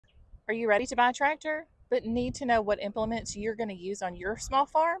Are you ready to buy a tractor, but need to know what implements you're going to use on your small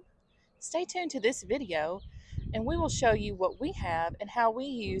farm? Stay tuned to this video and we will show you what we have and how we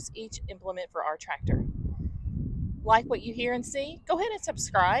use each implement for our tractor. Like what you hear and see? Go ahead and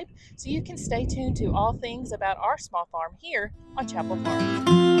subscribe so you can stay tuned to all things about our small farm here on Chapel Farm.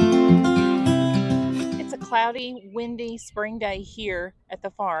 It's a cloudy, windy spring day here at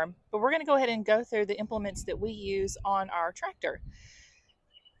the farm, but we're going to go ahead and go through the implements that we use on our tractor.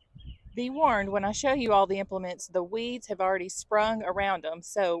 Be warned, when I show you all the implements, the weeds have already sprung around them,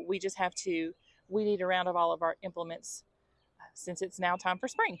 so we just have to weed eat around of all of our implements since it's now time for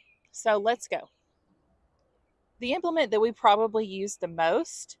spring. So let's go. The implement that we probably use the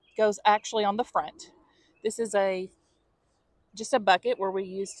most goes actually on the front. This is just a bucket where we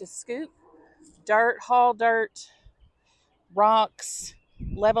use to scoop dirt, haul dirt, rocks,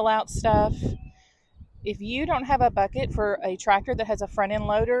 level out stuff. If you don't have a bucket for a tractor that has a front end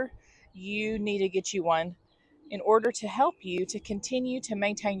loader, you need to get you one in order to help you to continue to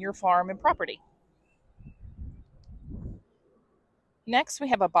maintain your farm and property. Next, we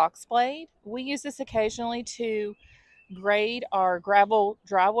have a box blade. We use this occasionally to grade our gravel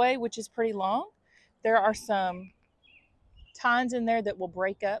driveway, which is pretty long. There are some tines in there that will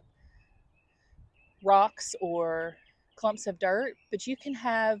break up rocks or clumps of dirt, but you can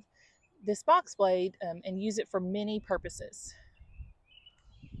have this box blade and use it for many purposes.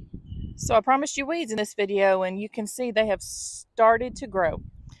 So I promised you weeds in this video, and you can see they have started to grow.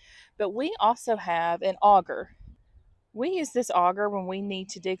 But we also have an auger. We use this auger when we need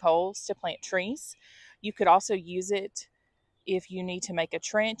to dig holes to plant trees. You could also use it if you need to make a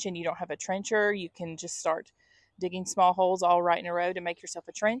trench and you don't have a trencher. You can just start digging small holes all right in a row to make yourself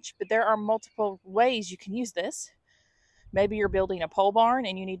a trench. But there are multiple ways you can use this. Maybe you're building a pole barn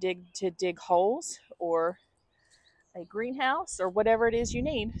and you need to dig holes, or a greenhouse, or whatever it is you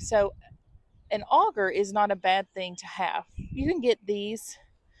need. So an auger is not a bad thing to have. You can get this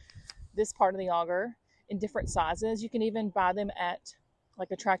part of the auger in different sizes. You can even buy them at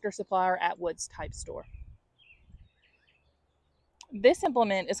like a Tractor Supply or Atwood's type store. This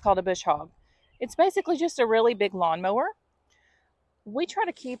implement is called a bush hog. It's basically just a really big lawnmower. We try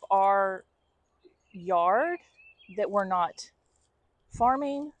to keep our yard that we're not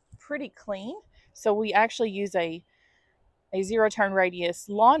farming pretty clean. So we actually use a zero turn radius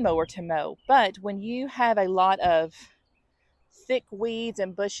lawnmower to mow. But when you have a lot of thick weeds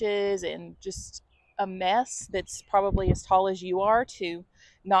and bushes and just a mess that's probably as tall as you are to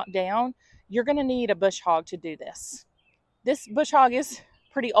knock down, you're going to need a bush hog to do this. This bush hog is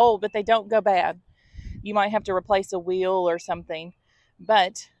pretty old, but they don't go bad. You might have to replace a wheel or something,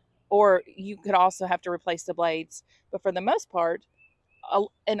 or you could also have to replace the blades. But for the most part,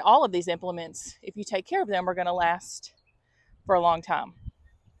 and all of these implements, if you take care of them, are going to last for a long time.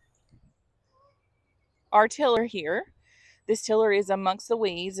 Our tiller here, this tiller is amongst the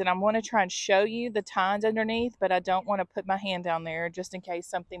weeds, and I'm going to try and show you the tines underneath, but I don't want to put my hand down there just in case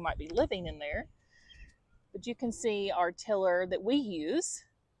something might be living in there. But you can see our tiller that we use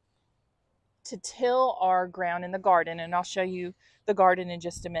to till our ground in the garden, and I'll show you the garden in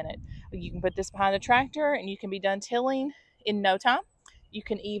just a minute. You can put this behind the tractor and you can be done tilling in no time. You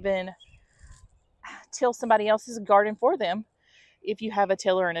can even till somebody else's garden for them if you have a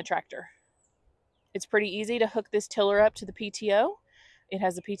tiller and a tractor. It's pretty easy to hook this tiller up to the PTO. It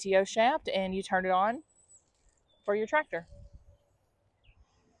has a PTO shaft and you turn it on for your tractor.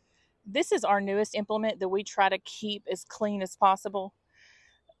 This is our newest implement that we try to keep as clean as possible.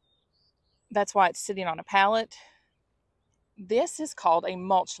 That's why it's sitting on a pallet. This is called a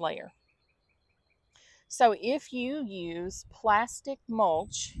mulch layer. So if you use plastic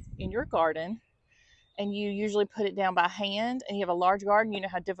mulch in your garden, and you usually put it down by hand, and you have a large garden, you know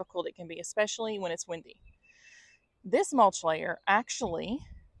how difficult it can be, especially when it's windy. This mulch layer actually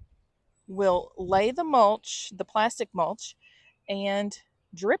will lay the mulch, the plastic mulch, and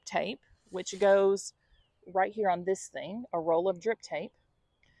drip tape, which goes right here on this thing, a roll of drip tape.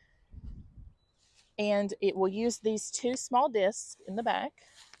 And it will use these two small discs in the back.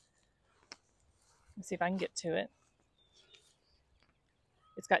 Let's see if I can get to it.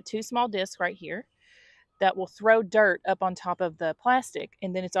 It's got two small discs right here that will throw dirt up on top of the plastic,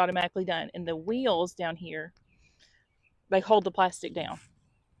 and then it's automatically done. And the wheels down here, they hold the plastic down.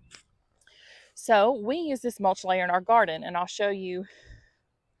 So we use this mulch layer in our garden, and I'll show you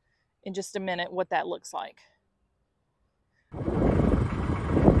in just a minute what that looks like.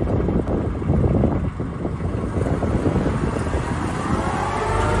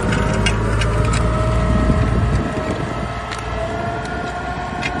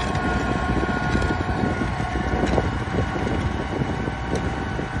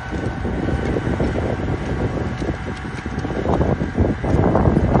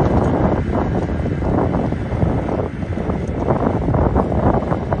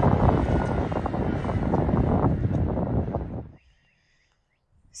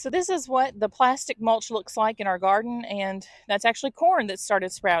 So this is what the plastic mulch looks like in our garden, and that's actually corn that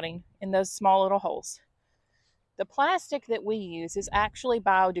started sprouting in those small little holes. The plastic that we use is actually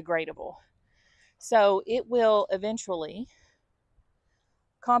biodegradable. So it will eventually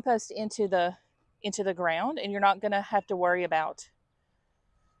compost into the ground, and you're not going to have to worry about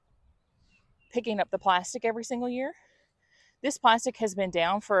picking up the plastic every single year. This plastic has been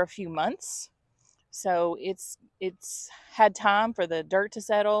down for a few months, so it's had time for the dirt to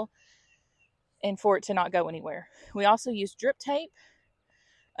settle and for it to not go anywhere. We also use drip tape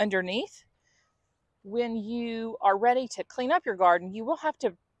underneath. When you are ready to clean up your garden, you will have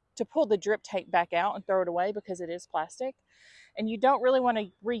to pull the drip tape back out and throw it away because it is plastic. And you don't really want to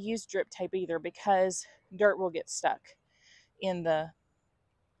reuse drip tape either, because dirt will get stuck in the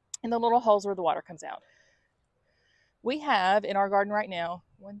little holes where the water comes out. We have in our garden right now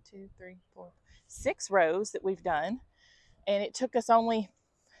 1, 2, 3, 4, 6 rows that we've done, and it took us only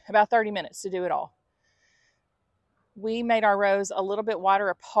about 30 minutes to do it all. We made our rows a little bit wider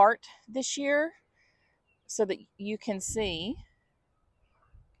apart this year so that you can see.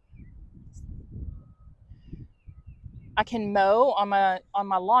 I can mow on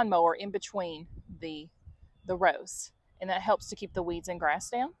my lawnmower in between the rows, and that helps to keep the weeds and grass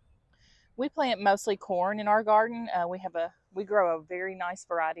down. We plant mostly corn in our garden. We grow a very nice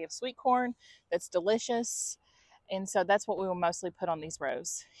variety of sweet corn that's delicious, and so that's what we will mostly put on these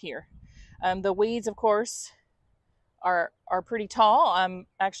rows here. The weeds, of course, are pretty tall. I'm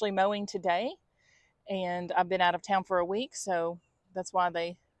actually mowing today, and I've been out of town for a week, so that's why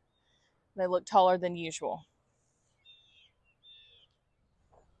they look taller than usual.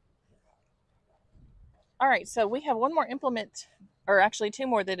 All right, so we have one more implement, or actually 2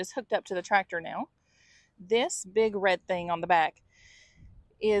 more, that is hooked up to the tractor now. This big red thing on the back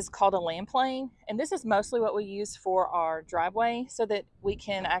is called a land plane, and this is mostly what we use for our driveway so that we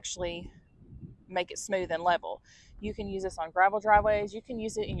can actually make it smooth and level. You can use this on gravel driveways. You can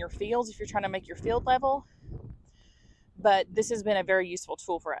use it in your fields if you're trying to make your field level, but this has been a very useful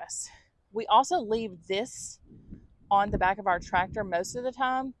tool for us. We also leave this on the back of our tractor most of the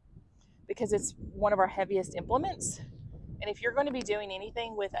time because it's one of our heaviest implements. And if you're going to be doing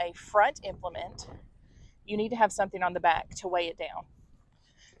anything with a front implement, you need to have something on the back to weigh it down.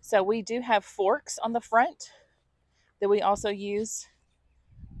 So we do have forks on the front that we also use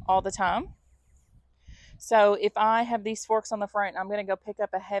all the time. So if I have these forks on the front, I'm going to go pick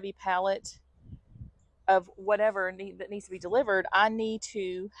up a heavy pallet of whatever that needs to be delivered, I need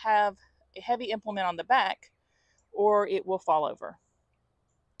to have a heavy implement on the back or it will fall over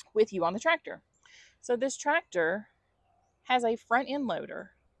with you on the tractor. So this tractor has a front end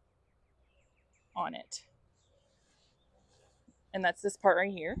loader on it. And that's this part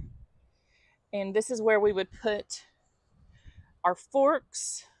right here. And this is where we would put our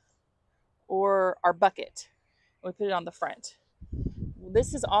forks or our bucket. We put it on the front.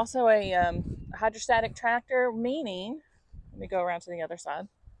 This is also a hydrostatic tractor, meaning, let me go around to the other side,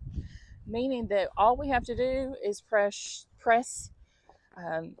 meaning that all we have to do is press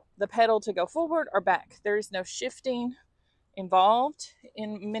the pedal to go forward or back. There is no shifting involved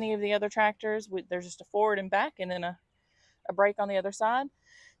in many of the other tractors. There's just a forward and back and then a brake on the other side.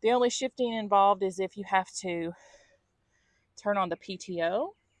 The only shifting involved is if you have to turn on the PTO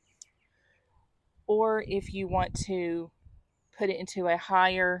or if you want to put it into a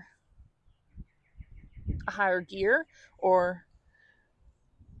higher gear or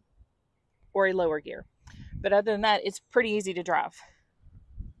a lower gear. But other than that, it's pretty easy to drive.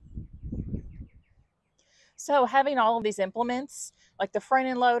 So having all of these implements, like the front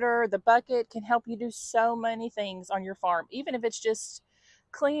end loader, the bucket, can help you do so many things on your farm, even if it's just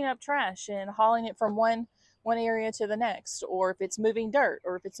cleaning up trash and hauling it from one area to the next, or if it's moving dirt,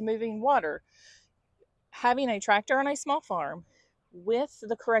 or if it's moving water. Having a tractor on a small farm with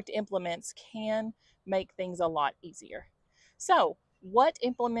the correct implements can make things a lot easier. So what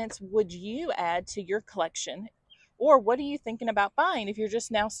implements would you add to your collection? Or what are you thinking about buying if you're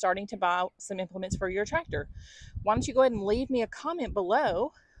just now starting to buy some implements for your tractor? Why don't you go ahead and leave me a comment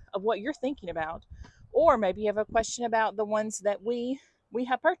below of what you're thinking about. Or maybe you have a question about the ones that we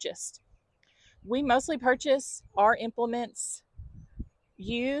have purchased. We mostly purchase our implements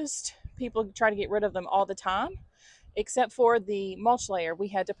used. People try to get rid of them all the time, except for the mulch layer. We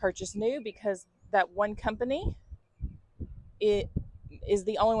had to purchase new because that one company, it is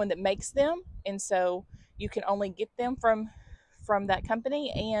the only one that makes them, and so you can only get them from that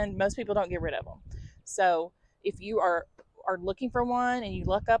company, and most people don't get rid of them. So if you are looking for one and you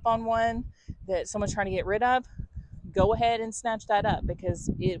look up on one that someone's trying to get rid of, go ahead and snatch that up because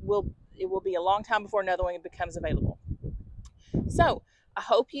it will be a long time before another one becomes available. So I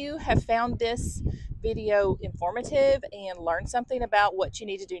hope you have found this video informative and learned something about what you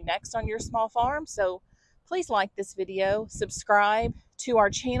need to do next on your small farm. So please like this video, subscribe to our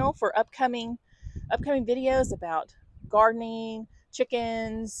channel for upcoming videos about gardening,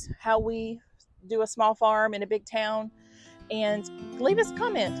 chickens, how we do a small farm in a big town, and leave us a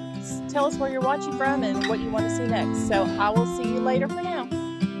comment. Tell us where you're watching from and what you want to see next. So I will see you later for now.